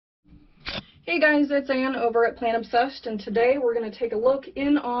Hey guys, it's Ann over at Plant Obsessed, and today we're going to take a look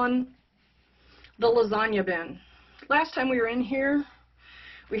in on the lasagna bin. Last time we were in here,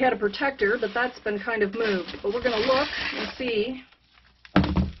 we had a protector, but that's been kind of moved. But we're going to look and see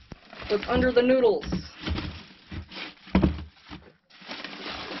what's under the noodles.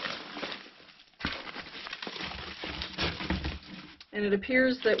 And it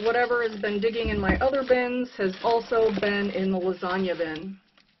appears that whatever has been digging in my other bins has also been in the lasagna bin.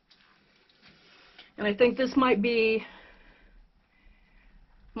 And I think this might be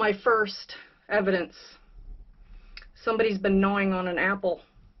my first evidence. Somebody's been gnawing on an apple.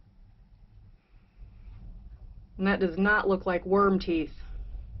 And that does not look like worm teeth.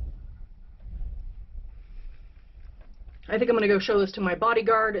 I think I'm going to go show this to my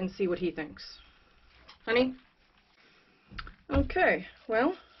bodyguard and see what he thinks. Honey? Okay,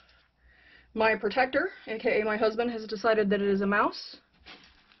 well, my protector, aka my husband, has decided that it is a mouse.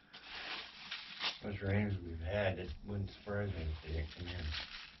 Much rain as we've had, it wouldn't surprise me if they didn't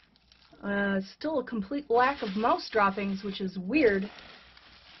come in. Still a complete lack of mouse droppings, which is weird.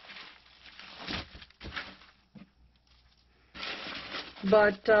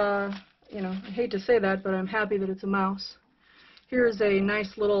 But, you know, I hate to say that, but I'm happy that it's a mouse. Here's a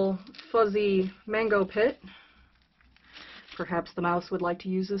nice little fuzzy mango pit. Perhaps the mouse would like to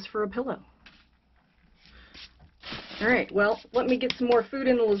use this for a pillow. Alright, well, let me get some more food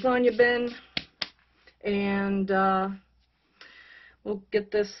in the lasagna bin, and we'll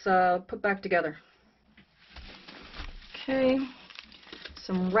get this put back together. Okay,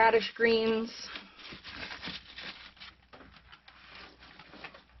 some radish greens.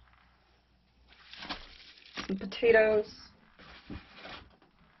 Some potatoes.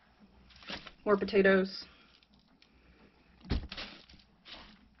 More potatoes.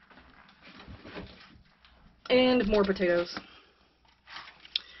 And more potatoes.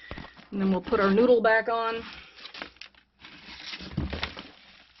 And then we'll put our noodle back on.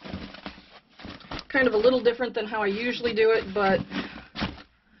 Kind of a little different than how I usually do it, but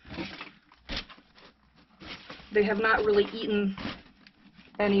they have not really eaten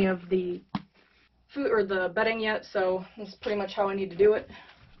any of the food or the bedding yet, so that's pretty much how I need to do it.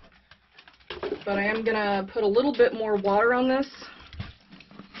 But I am gonna put a little bit more water on this.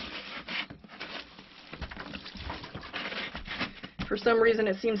 For some reason,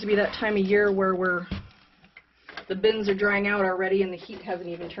 it seems to be that time of year where the bins are drying out already and the heat hasn't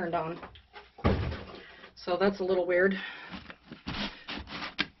even turned on. So that's a little weird.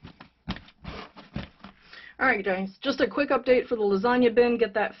 Alright guys, just a quick update for the lasagna bin,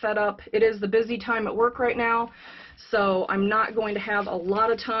 get that fed up. It is the busy time at work right now, so I'm not going to have a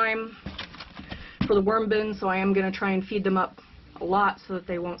lot of time for the worm bin, so I am going to try and feed them up a lot so that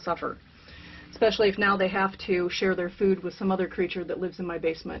they won't suffer. Especially if now they have to share their food with some other creature that lives in my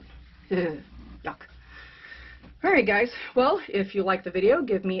basement. Yuck. Alright guys, well, if you like the video,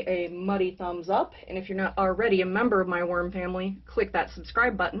 give me a muddy thumbs up, and if you're not already a member of my worm family, click that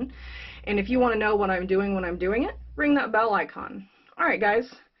subscribe button, and if you want to know what I'm doing when I'm doing it, ring that bell icon. Alright guys,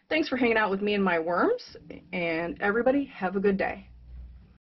 thanks for hanging out with me and my worms, and everybody have a good day.